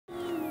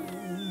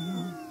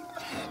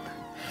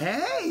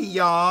Hey,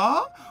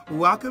 y'all.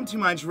 Welcome to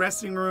my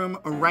dressing room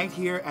right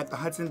here at the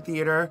Hudson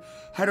Theater,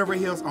 Head Over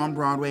Heels on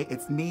Broadway.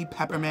 It's me,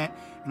 Peppermint,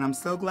 and I'm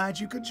so glad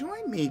you could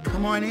join me.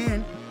 Come on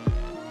in.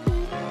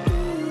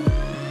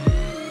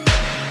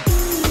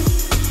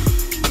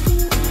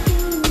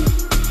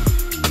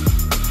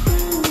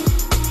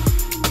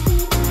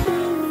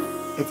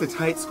 It's a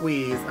tight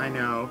squeeze, I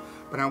know,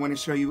 but I want to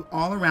show you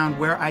all around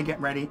where I get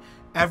ready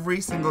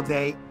every single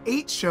day.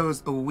 8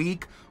 shows a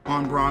week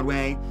on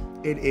Broadway.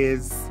 It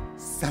is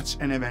such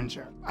an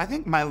adventure. I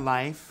think my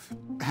life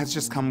has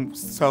just come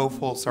so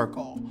full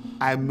circle.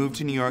 I moved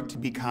to New York to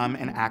become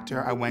an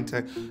actor. I went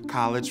to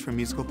college for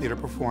musical theater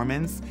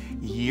performance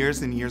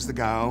years and years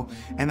ago,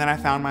 and then I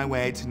found my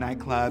way to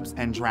nightclubs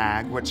and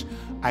drag, which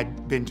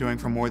I'd been doing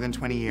for more than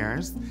 20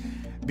 years.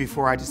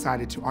 Before I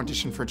decided to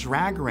audition for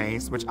Drag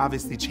Race, which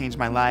obviously changed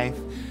my life,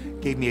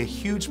 gave me a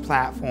huge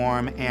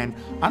platform, and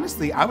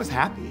honestly, I was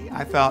happy.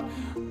 I felt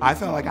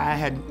like I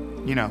had,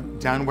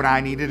 done what I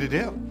needed to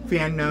do.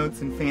 Fan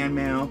notes and fan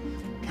mail,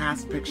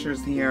 cast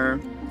pictures here,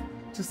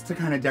 just to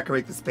kind of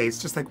decorate the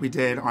space, just like we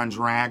did on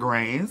Drag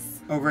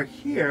Race. Over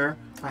here,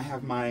 I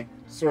have my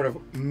sort of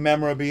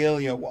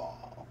memorabilia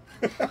wall.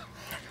 Oh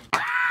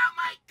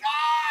my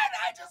God,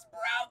 I just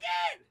broke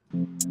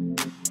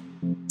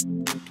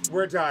it!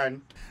 We're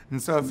done.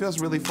 And so it feels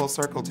really full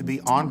circle to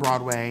be on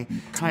Broadway,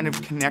 kind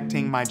of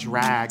connecting my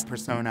drag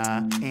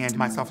persona and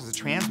myself as a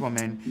trans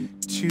woman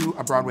to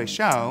a Broadway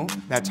show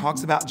that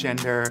talks about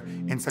gender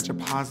in such a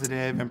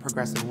positive and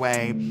progressive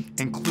way,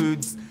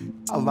 includes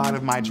a lot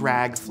of my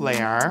drag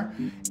flair,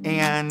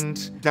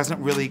 and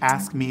doesn't really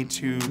ask me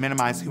to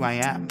minimize who I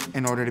am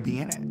in order to be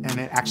in it. And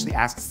it actually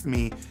asks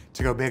me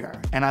to go bigger.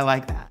 And I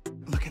like that.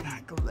 Look at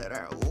that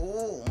glitter.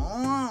 Ooh.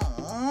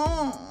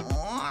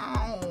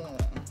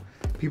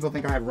 People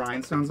think I have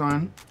rhinestones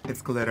on.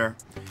 It's glitter.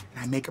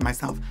 And I make it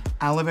myself.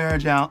 Aloe vera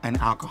gel and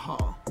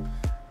alcohol.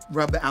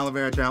 Rub the aloe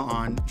vera gel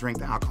on, drink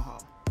the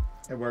alcohol.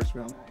 It works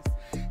real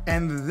nice.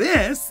 And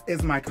this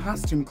is my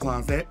costume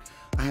closet.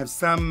 I have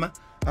some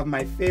of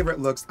my favorite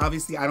looks.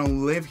 Obviously, I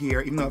don't live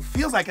here, even though it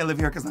feels like I live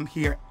here because I'm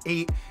here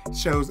 8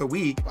 shows a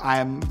week. I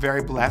am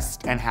very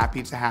blessed and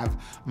happy to have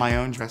my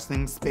own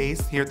dressing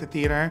space here at the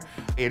theater.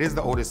 It is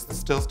the oldest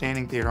still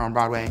standing theater on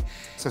Broadway,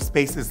 so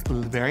space is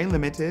very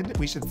limited,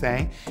 we should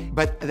say.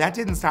 But that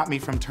didn't stop me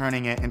from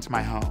turning it into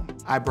my home.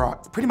 I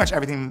brought pretty much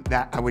everything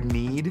that I would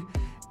need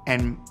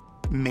and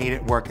made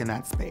it work in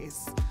that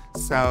space.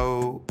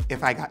 So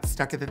if I got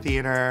stuck at the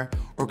theater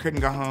or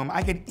couldn't go home,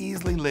 I could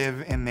easily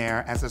live in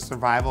there as a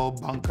survival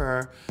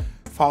bunker,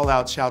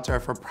 fallout shelter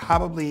for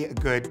probably a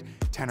good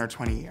 10 or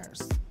 20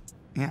 years.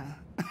 Yeah.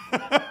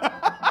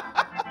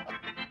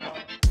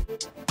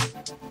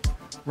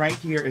 Right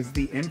here is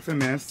the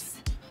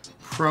infamous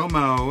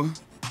promo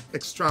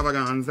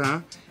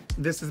extravaganza.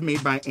 This is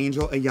made by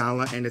Angel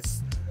Ayala, and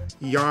it's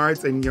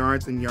yards and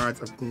yards and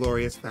yards of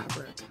glorious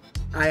fabric.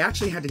 I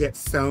actually had to get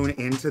sewn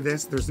into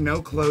this. There's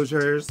no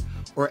closures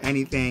or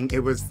anything. It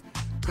was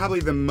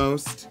probably the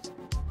most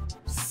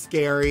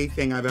scary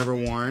thing I've ever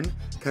worn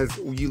because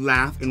you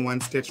laugh and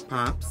one stitch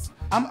pops.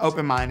 I'm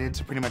open-minded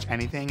to pretty much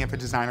anything if a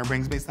designer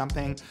brings me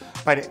something,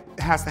 but it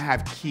has to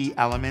have key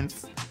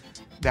elements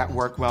that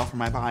work well for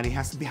my body. It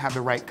has to have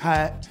the right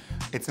cut.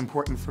 It's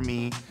important for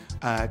me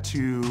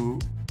to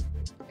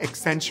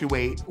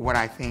accentuate what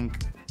I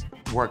think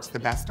works the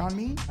best on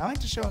me. I like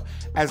to show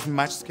as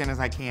much skin as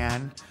I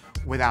can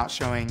without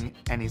showing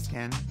any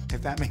skin,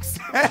 if that makes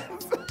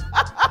sense.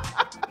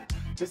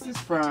 This is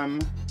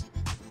from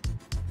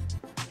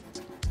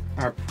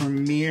our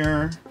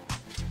premiere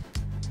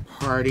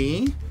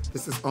party.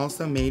 This is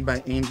also made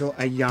by Angel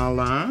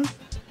Ayala.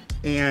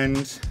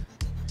 And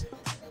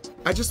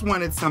I just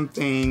wanted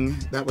something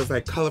that was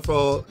like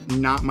colorful,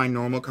 not my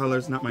normal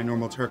colors, not my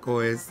normal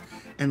turquoise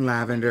and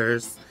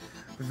lavenders,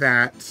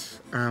 that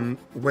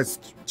was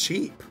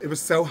cheap. It was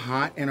so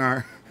hot in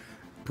our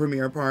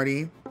premiere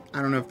party.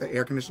 I don't know if the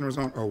air conditioner was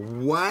on or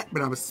what,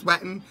 but I was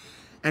sweating.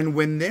 And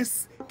when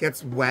this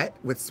gets wet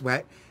with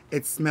sweat,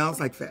 it smells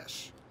like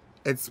fish.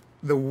 It's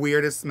the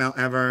weirdest smell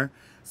ever.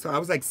 So I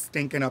was like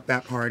stinking up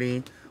that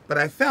party, but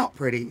I felt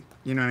pretty,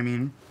 you know what I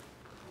mean?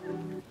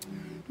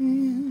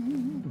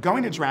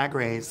 Going to Drag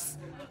Race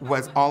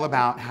was all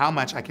about how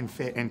much I can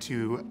fit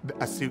into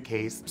a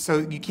suitcase. So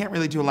you can't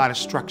really do a lot of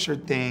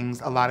structured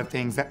things, a lot of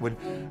things that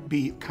would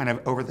be kind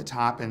of over the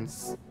top and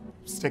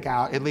stick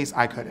out. At least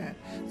I couldn't.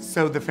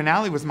 So the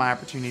finale was my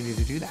opportunity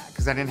to do that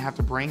because I didn't have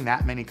to bring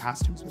that many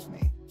costumes with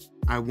me.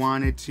 I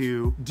wanted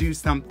to do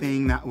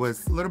something that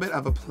was a little bit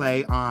of a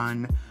play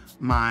on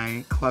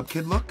my club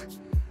kid look,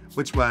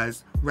 which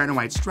was red and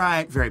white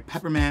stripe, very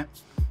peppermint.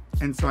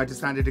 And so I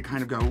decided to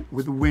kind of go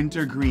with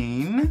winter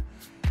green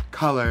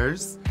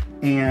colors.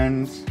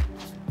 And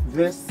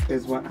this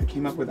is what I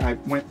came up with. I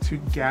went to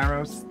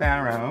Garrow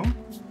Sparrow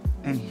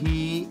and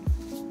he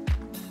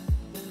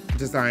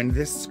designed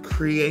this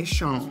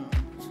creation.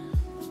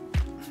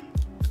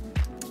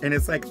 And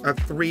it's like a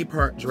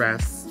 3-part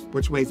dress,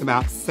 which weighs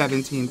about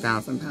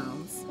 17,000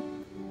 pounds.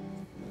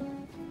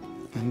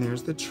 And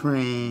there's the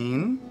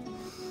train.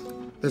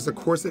 There's a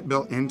corset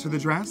built into the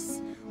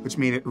dress, which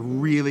made it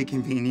really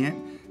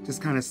convenient.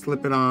 Just kind of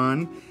slip it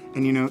on.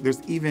 And you know,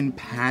 there's even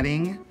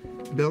padding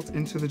built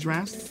into the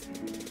dress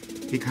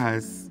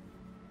because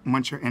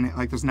once you're in it,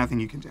 like there's nothing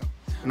you can do.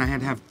 And I had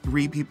to have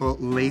 3 people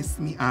lace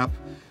me up.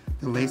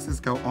 The laces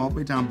go all the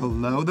way down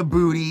below the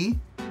booty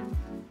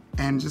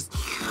and just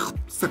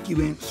suck you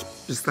in,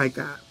 just like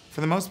that.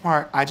 For the most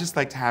part, I just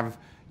like to have,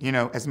 you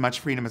know, as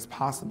much freedom as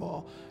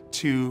possible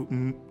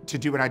to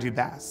do what I do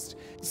best.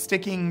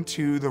 Sticking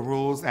to the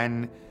rules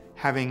and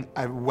having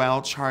a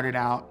well-charted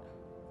out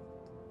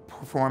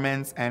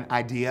performance and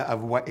idea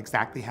of what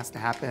exactly has to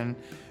happen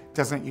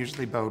doesn't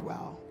usually bode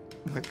well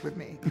with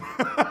me.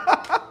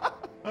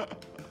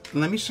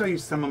 Let me show you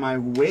some of my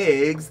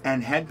wigs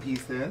and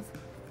headpieces.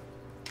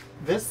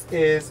 This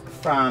is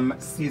from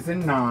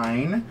season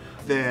 9,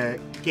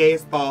 the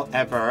gayest ball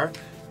ever,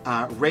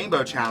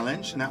 Rainbow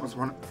Challenge, and that was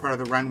part of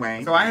the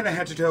runway. So I had a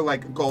head-to-toe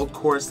like gold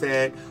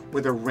corset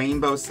with a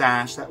rainbow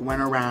sash that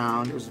went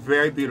around. It was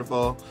very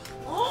beautiful.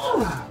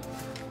 Oh!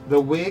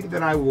 The wig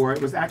that I wore,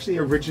 it was actually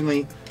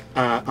originally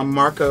a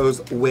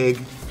Marco's wig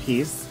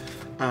piece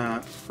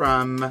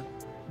from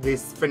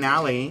this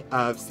finale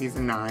of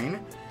season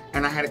 9.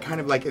 And I had it kind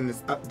of like in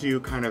this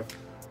updo kind of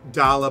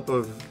dollop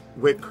of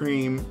whipped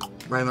cream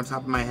right on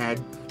top of my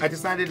head. I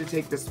decided to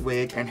take this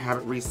wig and have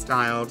it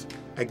restyled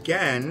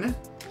again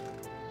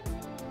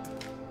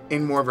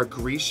in more of a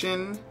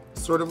Grecian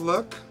sort of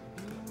look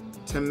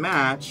to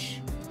match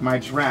my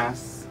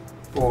dress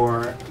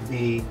for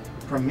the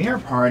premiere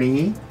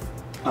party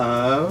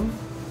of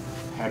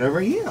Head Over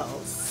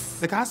Heels.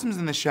 The costumes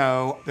in the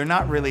show, they're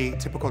not really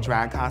typical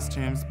drag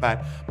costumes,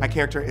 but my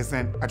character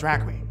isn't a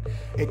drag queen.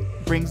 It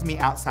brings me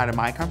outside of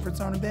my comfort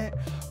zone a bit,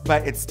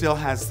 but it still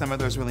has some of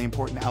those really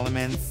important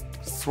elements,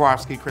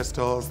 Swarovski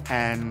crystals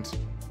and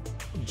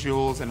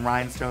jewels and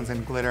rhinestones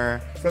and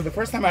glitter. So the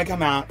first time I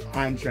come out,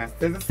 I'm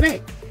dressed as a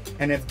snake.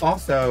 And it's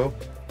also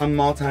a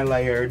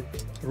multi-layered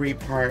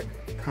 3-part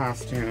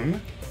costume.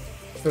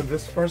 So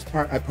this first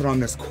part, I put on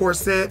this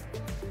corset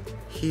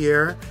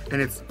here,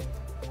 and it's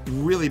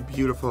really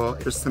beautiful.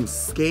 There's some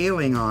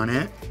scaling on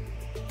it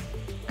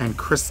and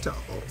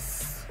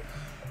crystals.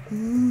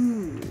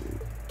 Ooh.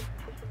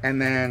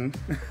 And then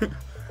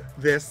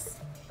this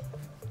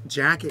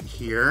jacket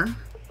here,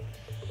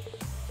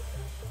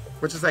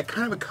 which is like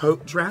kind of a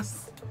coat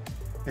dress.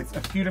 It's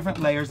a few different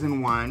layers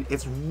in one.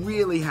 It's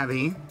really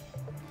heavy.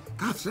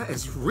 Gosh, that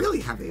is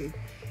really heavy.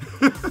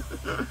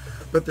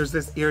 But there's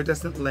this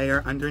iridescent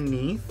layer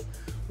underneath,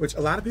 which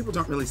a lot of people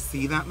don't really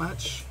see that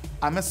much.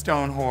 I'm a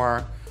stone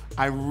whore.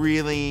 I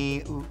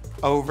really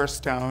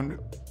overstoned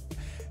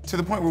to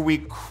the point where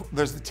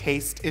there's a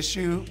taste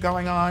issue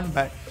going on,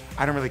 but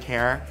I don't really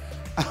care.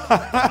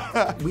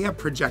 We have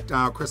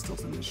projectile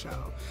crystals in the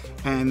show,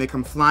 and they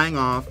come flying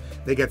off.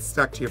 They get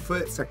stuck to your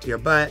foot, stuck to your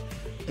butt,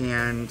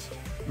 and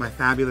my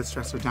fabulous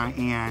dresser,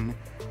 Diane,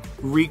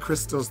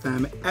 recrystals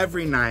them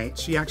every night.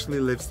 She actually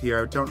lives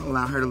here. Don't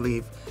allow her to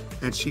leave.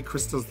 And she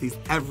crystals these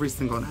every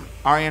single night.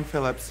 Ariane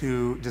Phillips,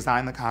 who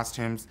designed the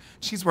costumes,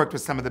 she's worked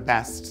with some of the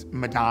best,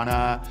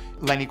 Madonna,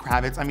 Lenny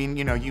Kravitz, I mean,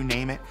 you know, you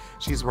name it,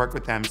 she's worked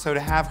with them. So to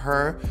have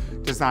her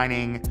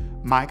designing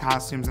my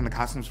costumes and the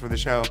costumes for the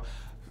show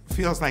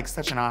feels like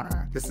such an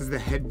honor. This is the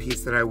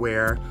headpiece that I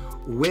wear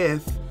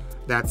with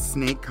that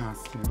snake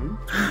costume.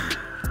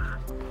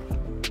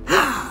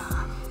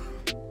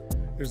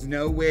 There's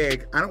no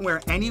wig. I don't wear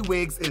any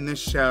wigs in this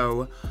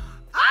show.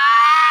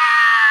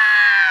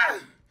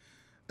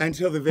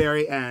 Until the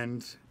very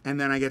end, and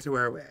then I get to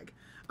wear a wig.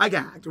 I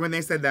gagged when they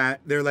said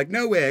that. They were like,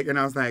 no wig, and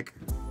I was like,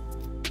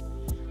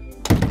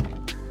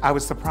 I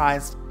was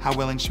surprised how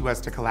willing she was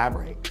to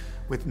collaborate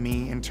with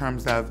me in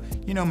terms of,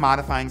 you know,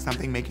 modifying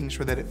something, making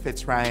sure that it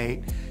fits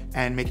right,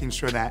 and making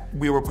sure that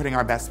we were putting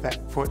our best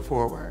foot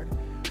forward,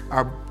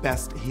 our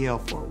best heel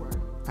forward,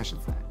 I should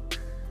say.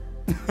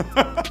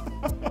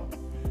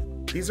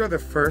 These are the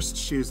first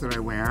shoes that I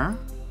wear.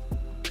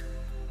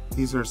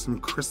 These are some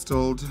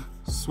crystalled,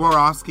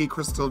 Swarovski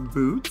crystalled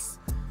boots.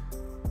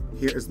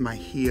 Here is my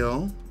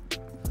heel.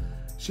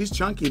 She's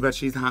chunky, but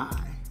she's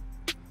high.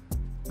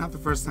 Not the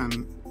first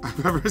time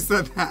I've ever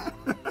said that.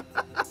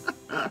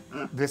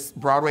 This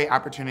Broadway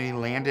opportunity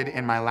landed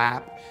in my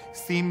lap,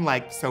 seemed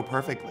like so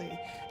perfectly.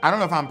 I don't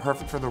know if I'm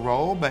perfect for the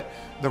role, but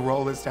the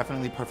role is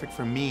definitely perfect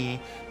for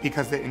me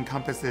because it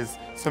encompasses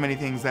so many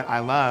things that I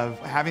love.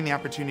 Having the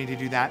opportunity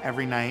to do that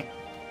every night,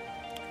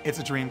 it's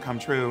a dream come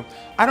true.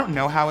 I don't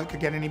know how it could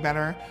get any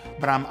better,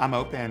 but I'm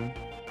open,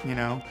 you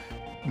know.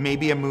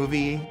 Maybe a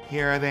movie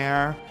here or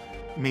there,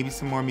 maybe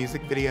some more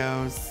music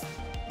videos,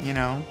 you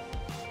know.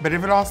 But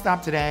if it all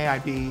stopped today,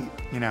 I'd be,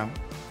 you know,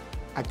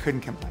 I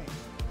couldn't complain.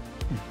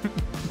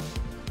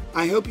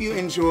 I hope you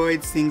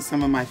enjoyed seeing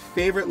some of my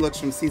favorite looks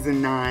from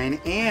season 9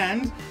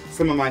 and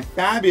some of my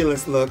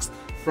fabulous looks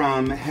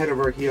from Head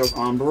Over Heels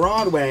on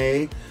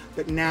Broadway.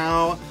 But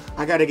now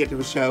I gotta get to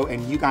the show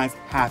and you guys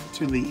have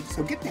to leave.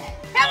 So get the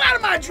hell out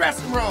of my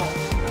dressing room.